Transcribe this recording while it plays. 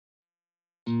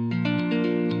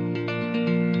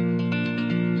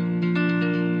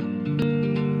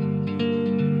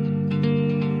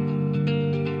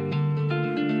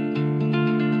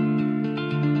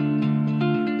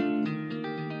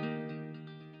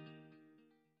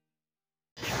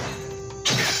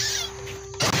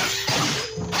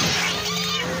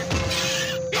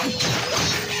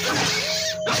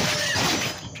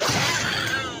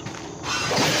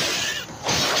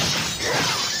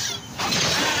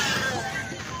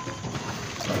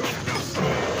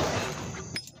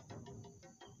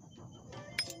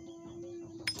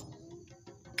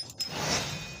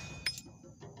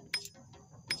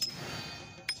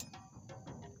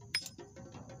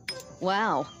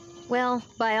Wow. Well,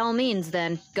 by all means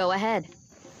then, go ahead.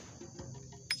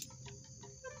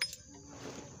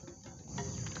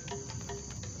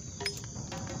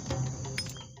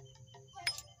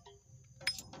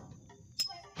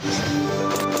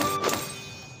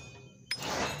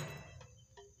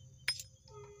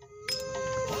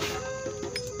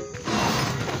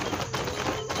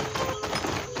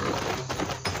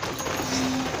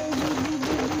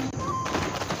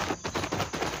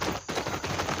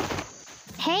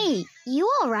 Hey,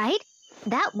 you alright?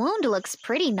 That wound looks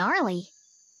pretty gnarly.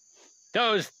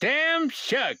 Those damn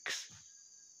shucks!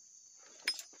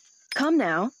 Come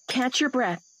now, catch your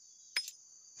breath.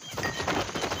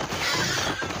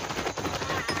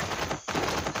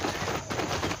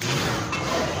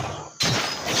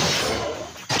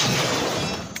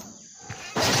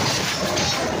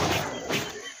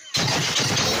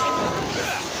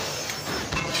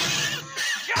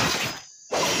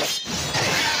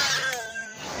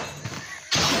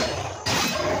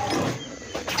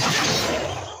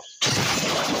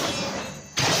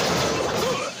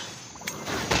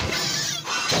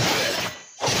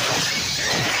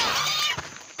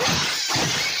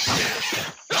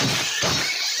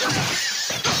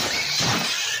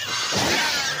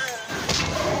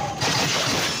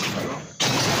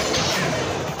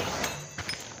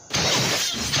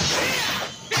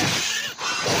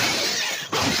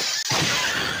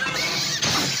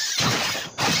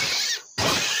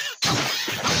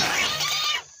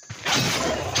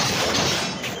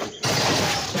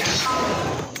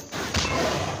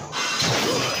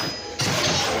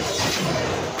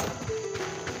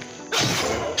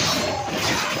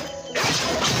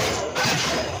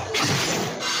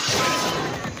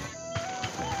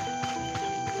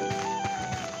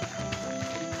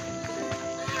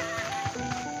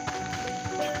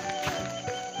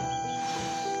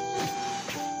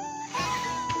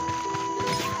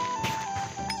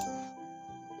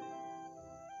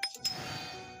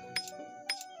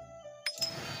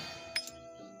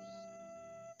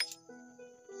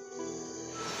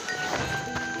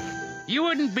 You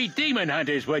wouldn't be demon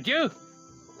hunters, would you?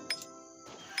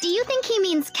 Do you think he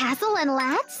means castle and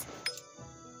lads?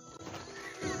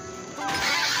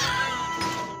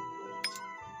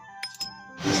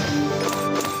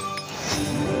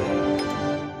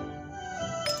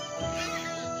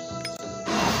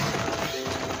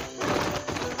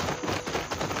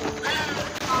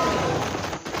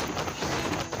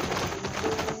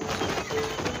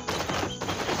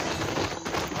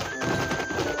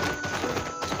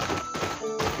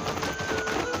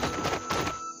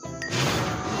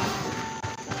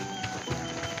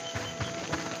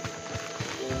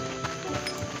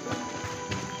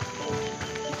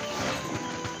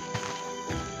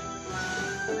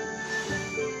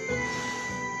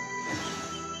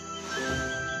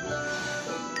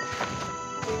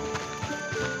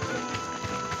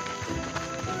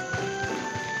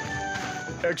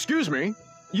 Excuse me,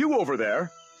 you over there.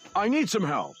 I need some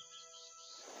help.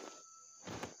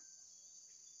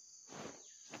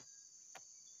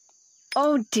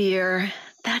 Oh dear,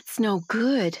 that's no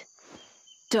good.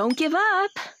 Don't give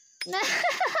up.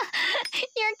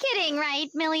 You're kidding, right,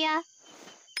 Milia?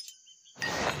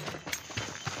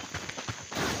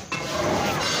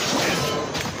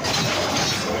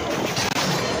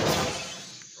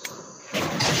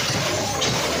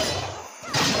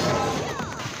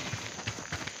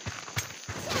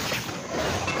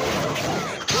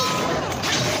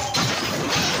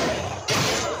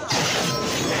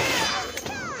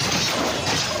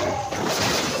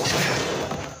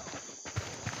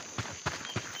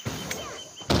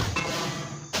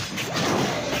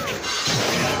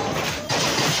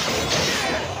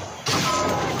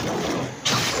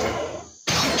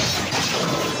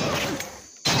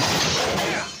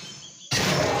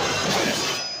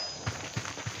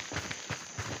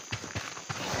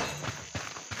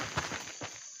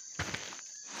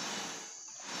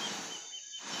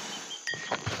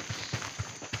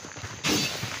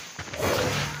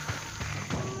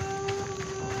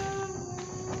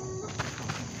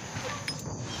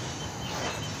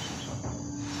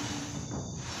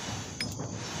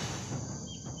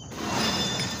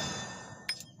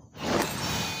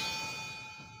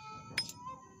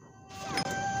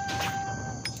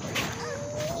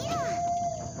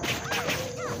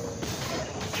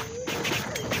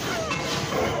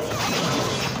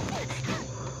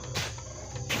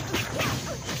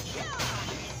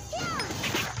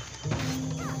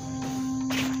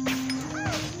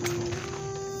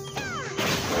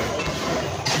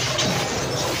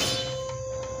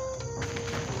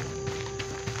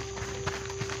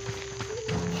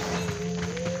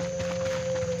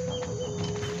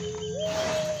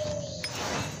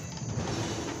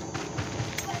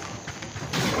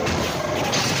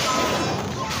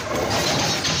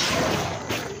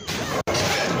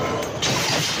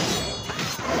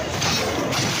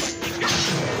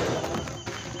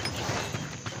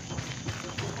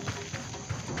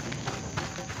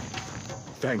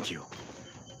 Thank you.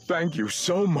 Thank you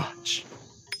so much.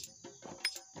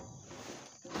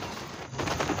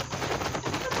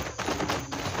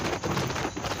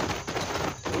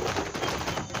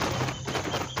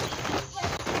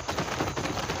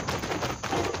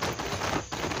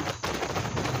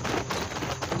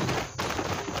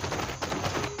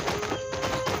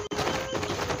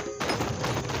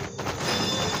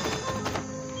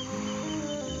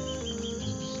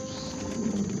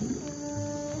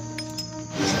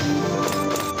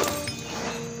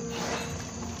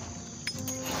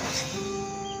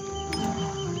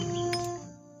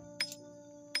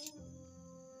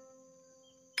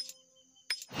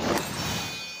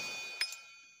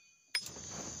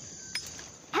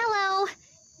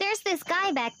 This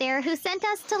guy back there who sent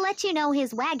us to let you know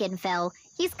his wagon fell.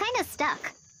 He's kind of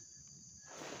stuck.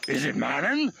 Is it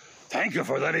Manon? Thank you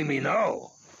for letting me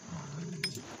know.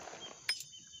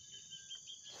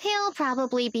 He'll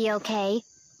probably be okay.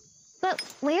 But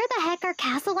where the heck are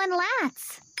Castle and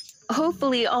Lats?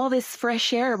 Hopefully all this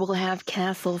fresh air will have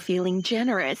Castle feeling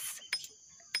generous.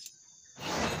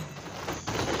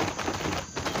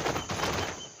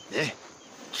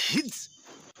 Kids?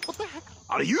 What the heck?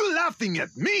 Are you laughing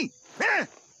at me? Eh?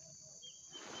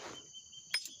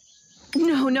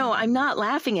 No, I'm not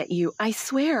laughing at you. I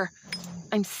swear.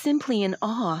 I'm simply in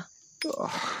awe.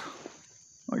 Oh,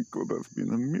 I could have been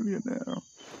a millionaire.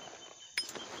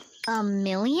 A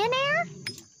millionaire?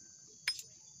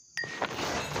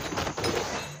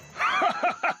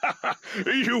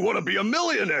 You want to be a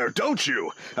millionaire, don't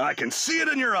you? I can see it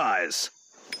in your eyes.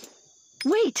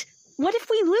 Wait, what if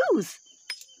we lose?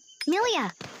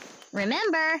 Milia,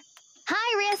 remember,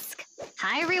 high risk,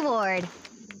 high reward.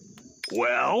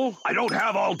 Well, I don't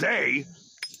have all day.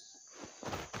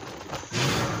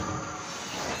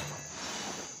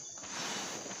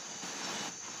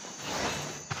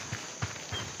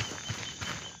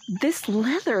 This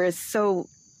leather is so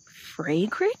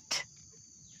fragrant.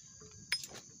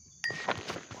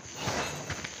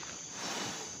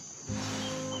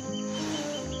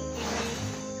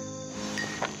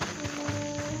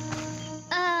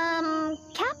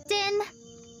 Captain,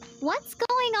 what's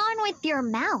going on with your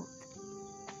mouth?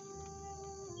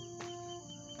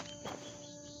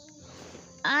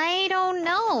 I don't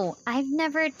know. I've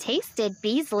never tasted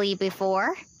Beasley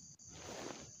before.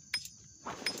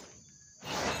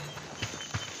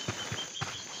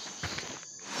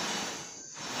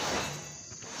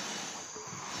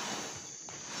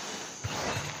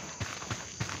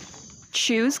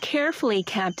 Choose carefully,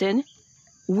 Captain.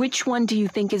 Which one do you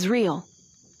think is real?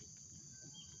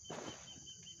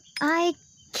 I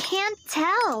can't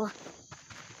tell.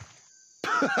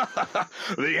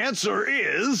 The answer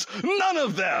is none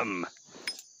of them.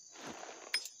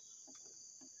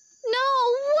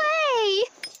 No way!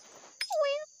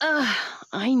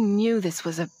 I knew this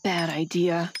was a bad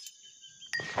idea.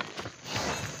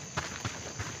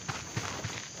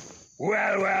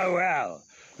 Well.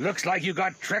 Looks like you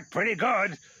got tricked pretty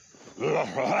good.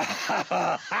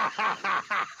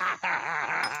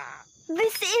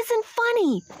 This isn't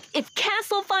funny. If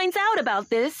Castle finds out about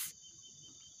this...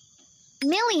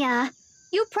 Milia,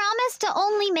 you promised to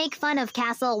only make fun of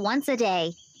Castle once a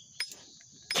day.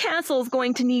 Castle's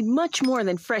going to need much more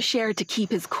than fresh air to keep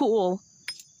his cool.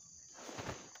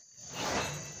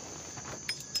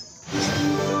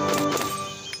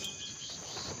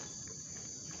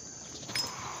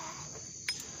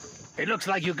 It looks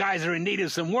like you guys are in need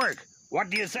of some work.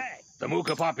 What do you say? The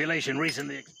Mooka population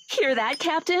recently... Hear that,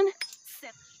 Captain?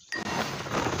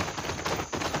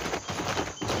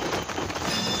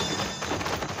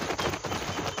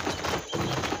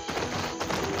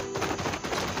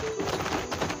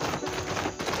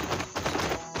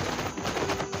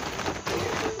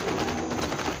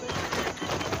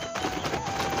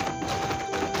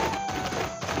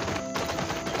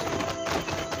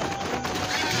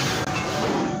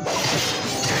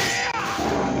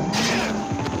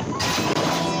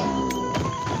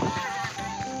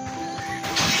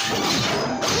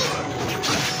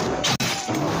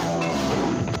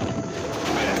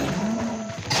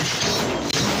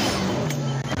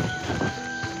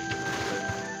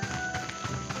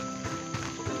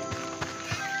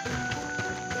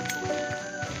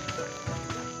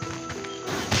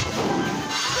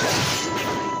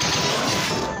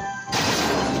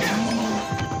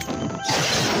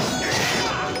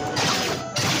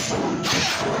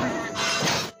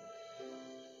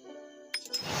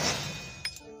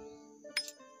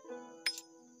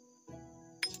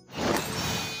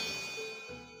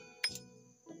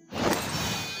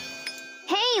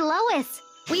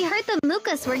 We heard the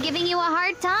Mookas were giving you a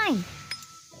hard time.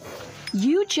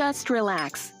 You just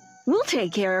relax. We'll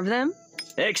take care of them.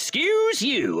 Excuse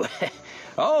you.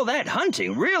 All that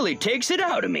hunting really takes it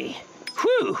out of me.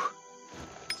 Whew.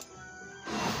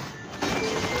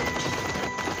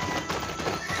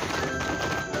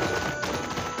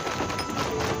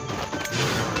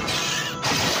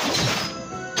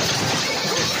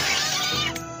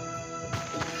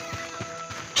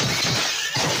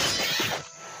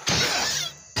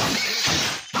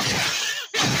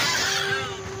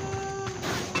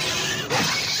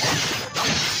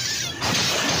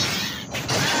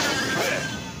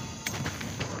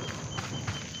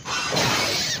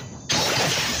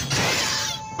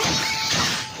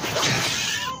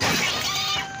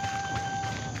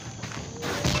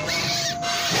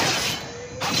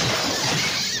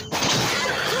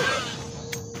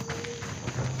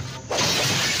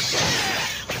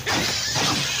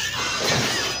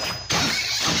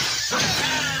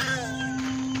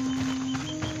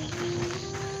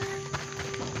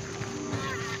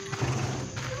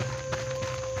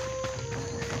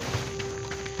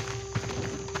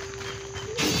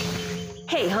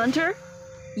 Hey, Hunter.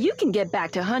 You can get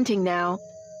back to hunting now.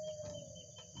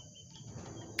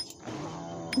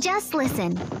 Just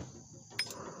listen.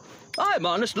 I'm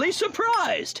honestly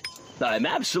surprised. I'm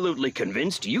absolutely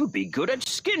convinced you'd be good at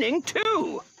skinning,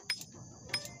 too.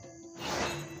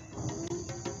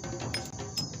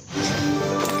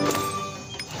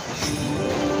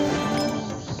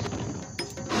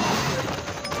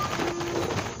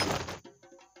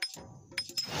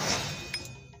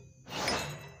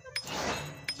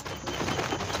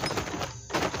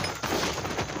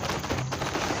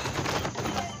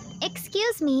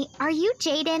 Excuse me, are you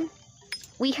Jaden?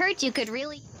 We heard you could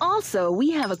really... Also,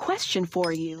 we have a question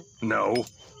for you. No,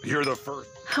 you're the first.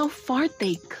 How far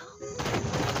they go?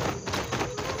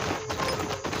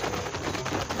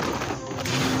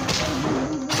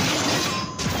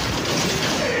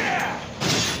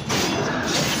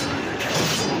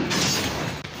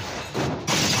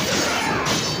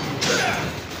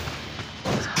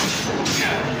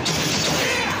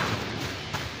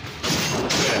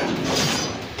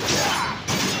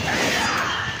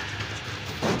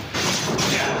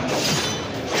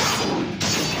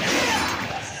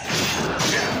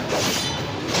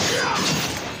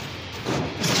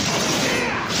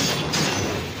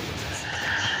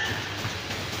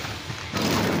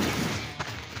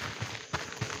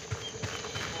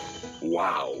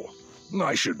 Wow.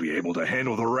 I should be able to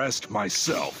handle the rest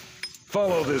myself.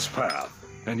 Follow this path,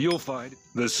 and you'll find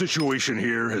the situation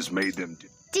here has made them...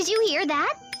 Did you hear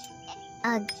that?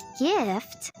 A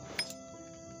gift?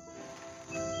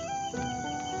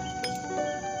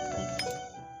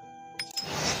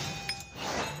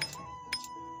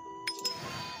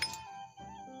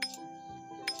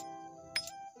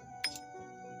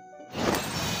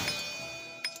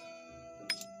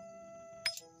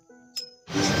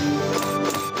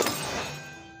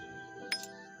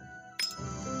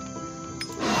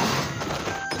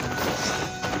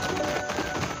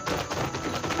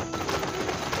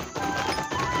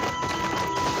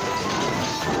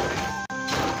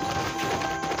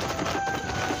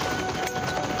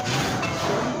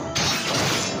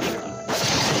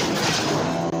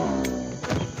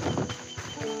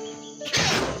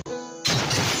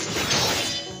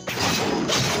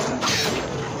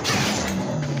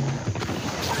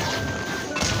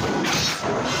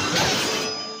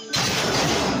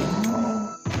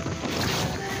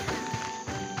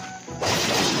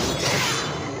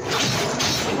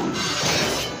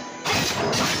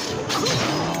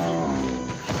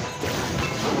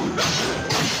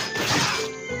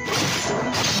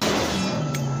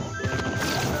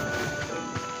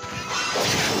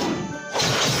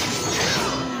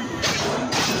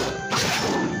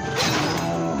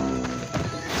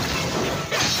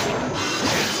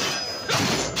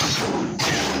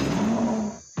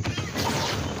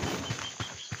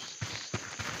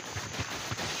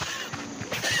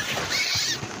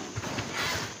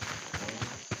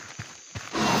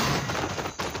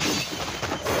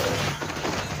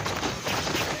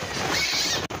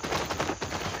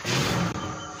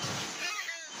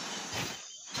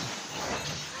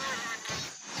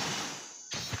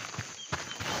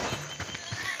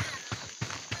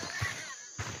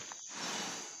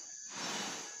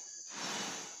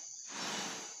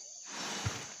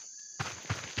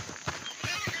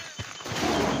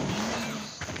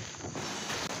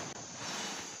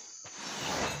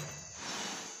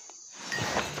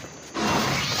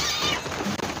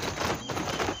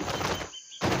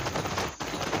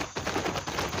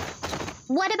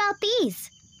 What about these?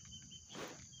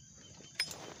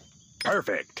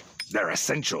 Perfect. They're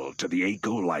essential to the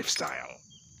eco lifestyle.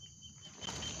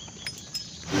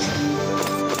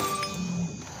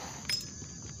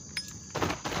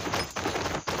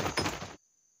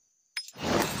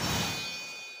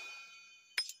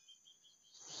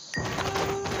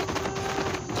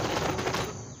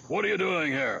 What are you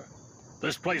doing here?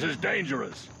 This place is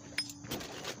dangerous.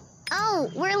 Oh,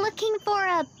 we're looking for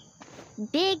a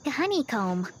big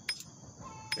honeycomb.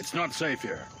 It's not safe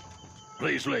here.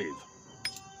 Please leave.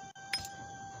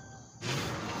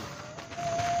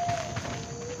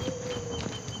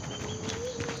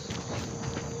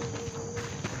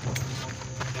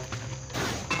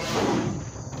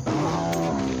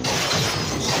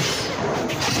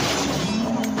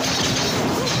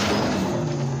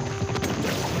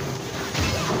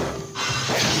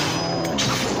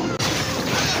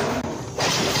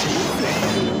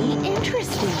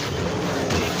 Interesting.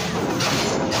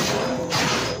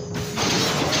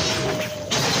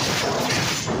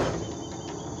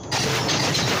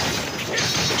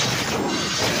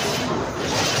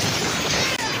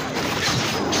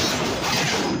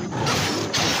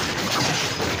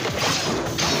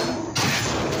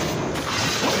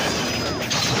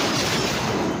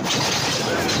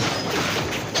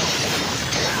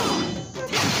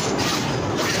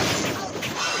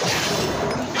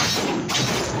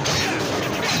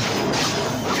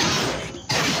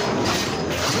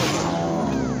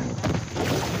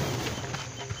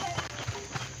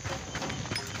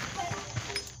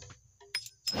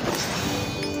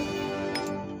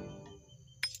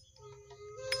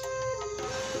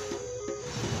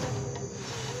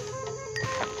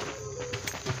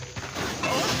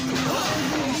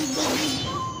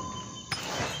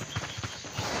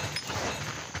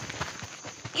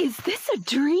 Is this a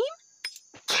dream?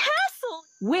 Castle!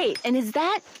 Wait, and is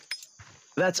that...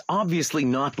 That's obviously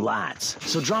not Lats,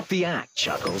 so drop the act,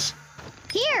 Chuckles.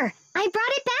 Here, I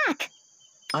brought it back.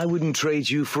 I wouldn't trade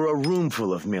you for a room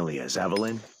full of Milias,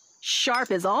 Evelyn.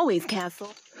 Sharp as always,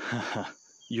 Castle.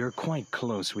 You're quite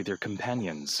close with your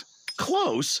companions.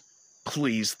 Close?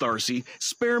 Please, Tharsi,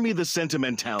 spare me the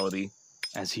sentimentality.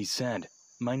 As he said,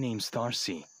 my name's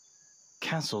Tharsi.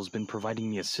 Castle's been providing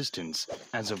me assistance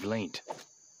as of late.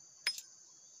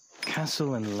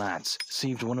 Castle and Lats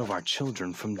saved one of our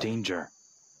children from danger.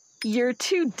 You're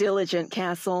too diligent,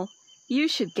 Castle. You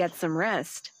should get some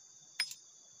rest.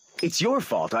 It's your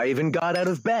fault I even got out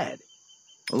of bed.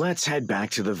 Let's head back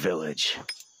to the village.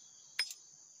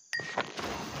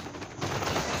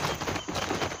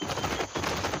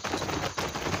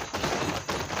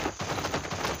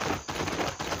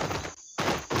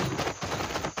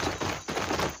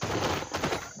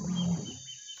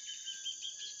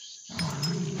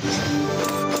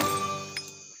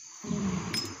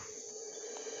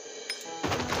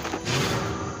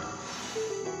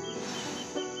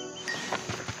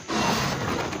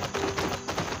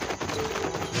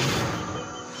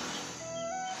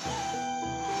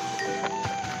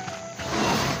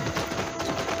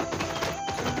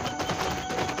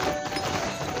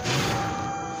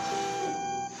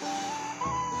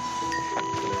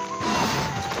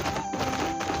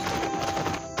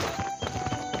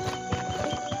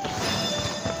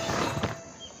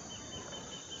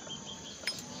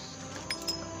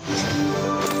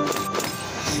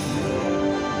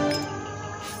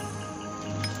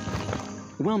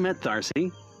 Well met,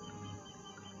 Tharsi.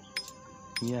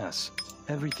 Yes,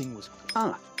 everything was...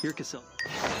 Ah, here, Cassell.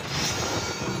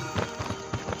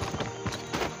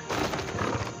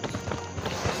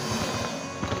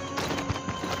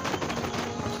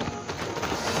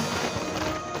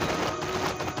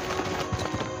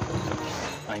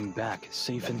 I'm back,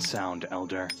 safe and sound,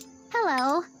 Elder.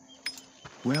 Hello.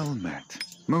 Well met.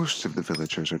 Most of the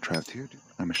villagers are trapped here.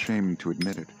 I'm ashamed to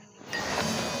admit it.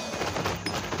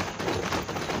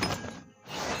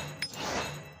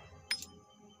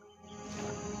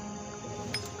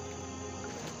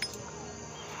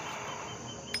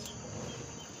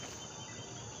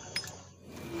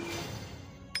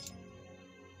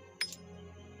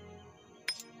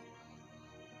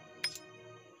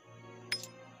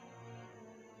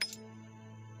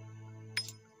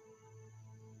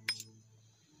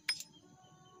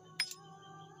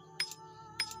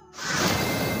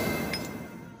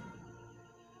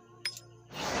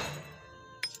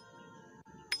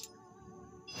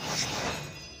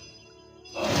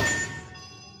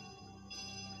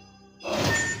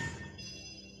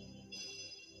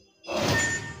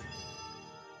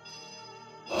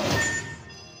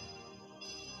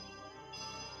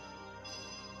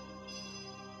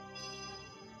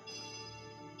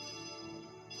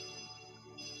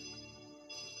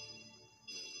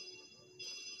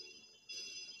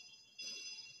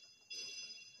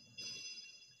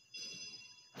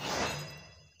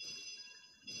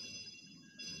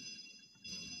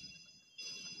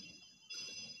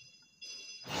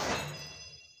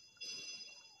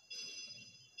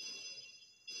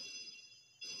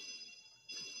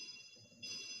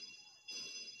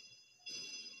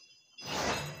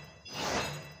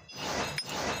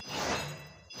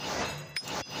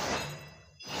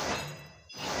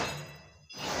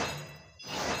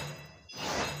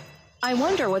 I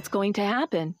wonder what's going to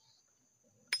happen.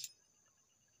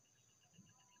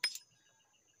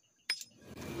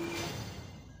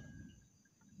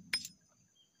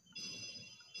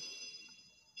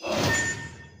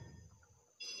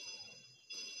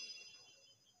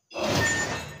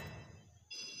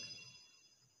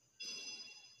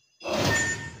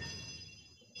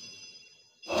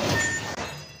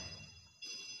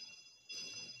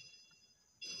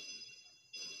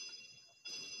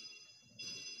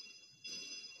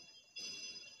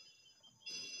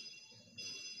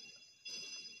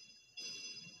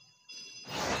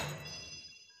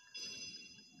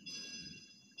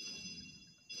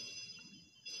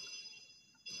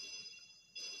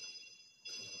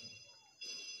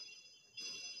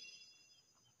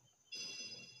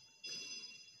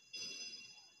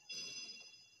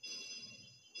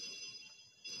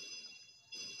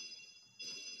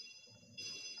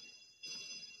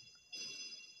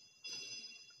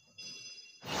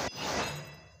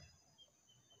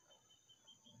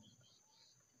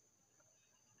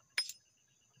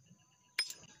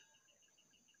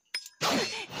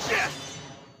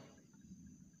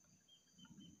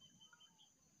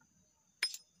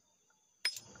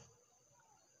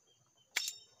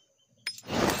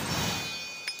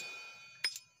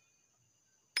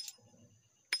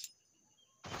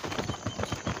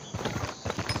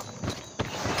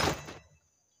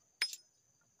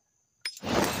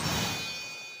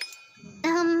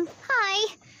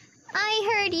 Hi.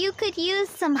 I heard you could use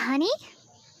some honey?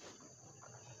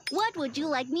 What would you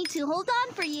like me to hold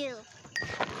on for you?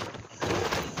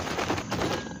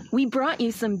 We brought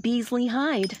you some Beasley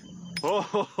hide.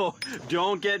 Oh,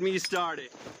 don't get me started.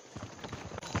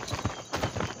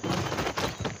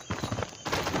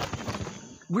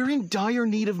 We're in dire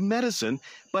need of medicine,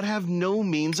 but have no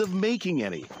means of making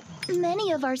any.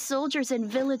 Many of our soldiers and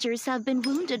villagers have been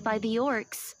wounded by the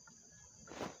orcs.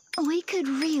 We could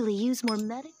really use more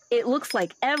medic. It looks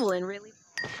like Evelyn really...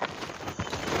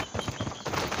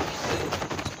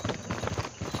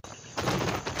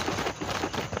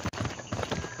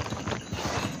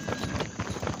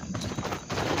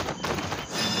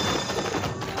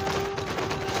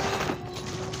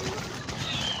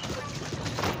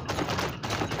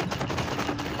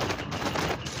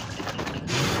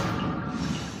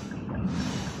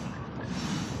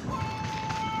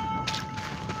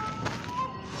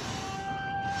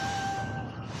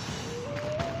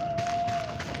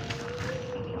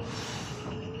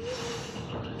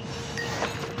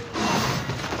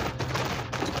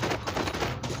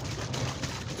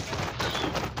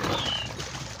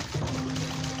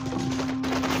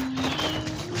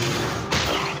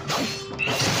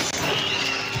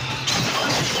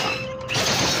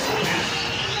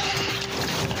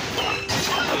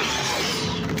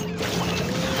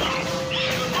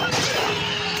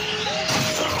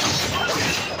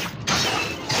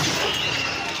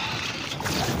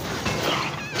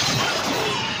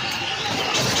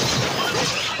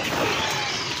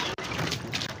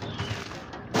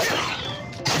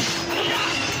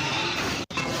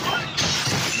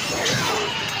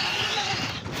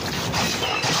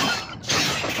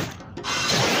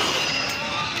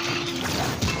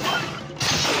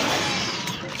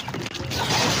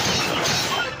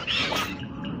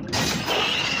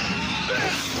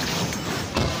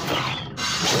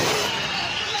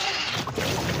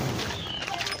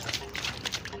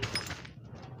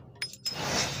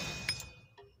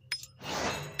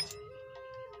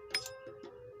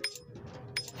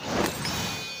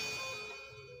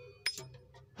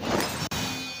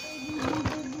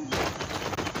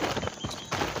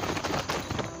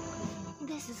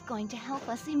 Going to help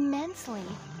us immensely.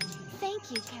 Thank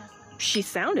you, Castle. She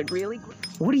sounded really great.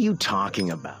 What are you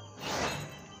talking about?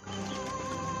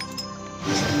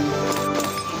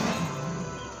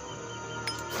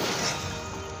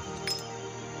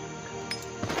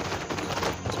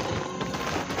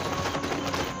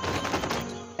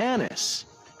 Annis,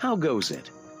 how goes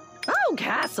it? Oh,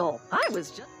 Castle! I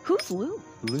was just... Who's Lou?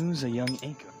 Lou's a young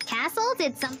acre. Castle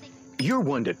did something. You're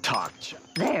one to talk, Chuck.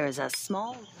 There's a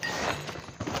small...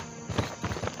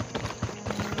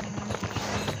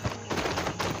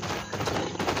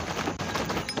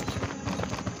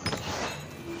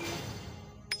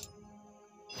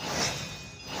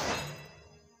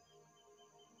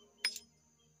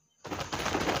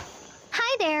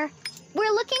 Hi there.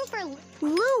 We're looking for...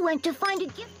 Lou went to find a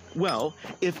gift. Well,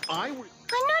 if I were...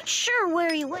 I'm not sure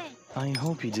where he went. I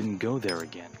hope he didn't go there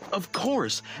again. Of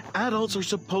course, adults are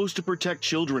supposed to protect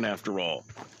children after all.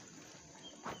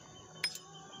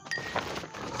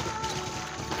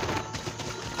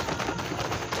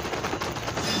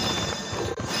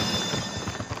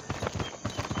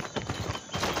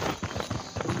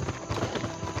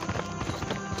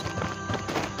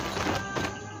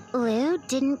 Blue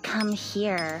didn't come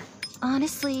here.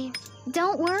 Honestly,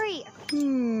 Don't worry.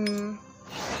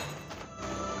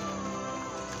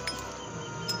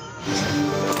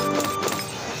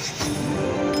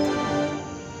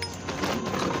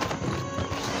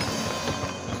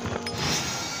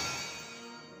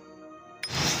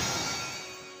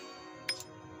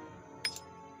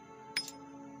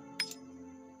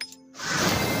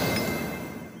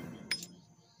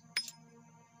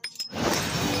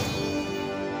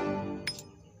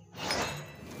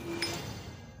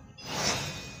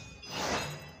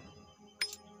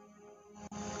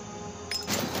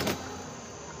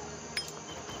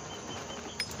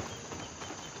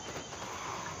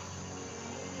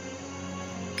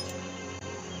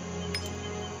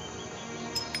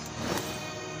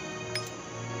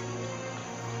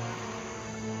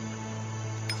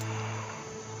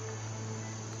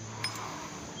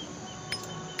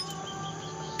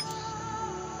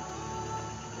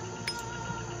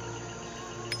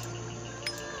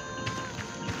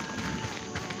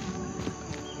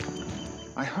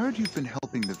 I heard you've been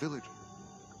helping the village.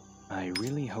 I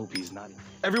really hope he's not.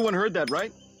 Everyone heard that,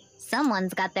 right?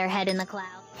 Someone's got their head in the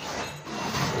clouds.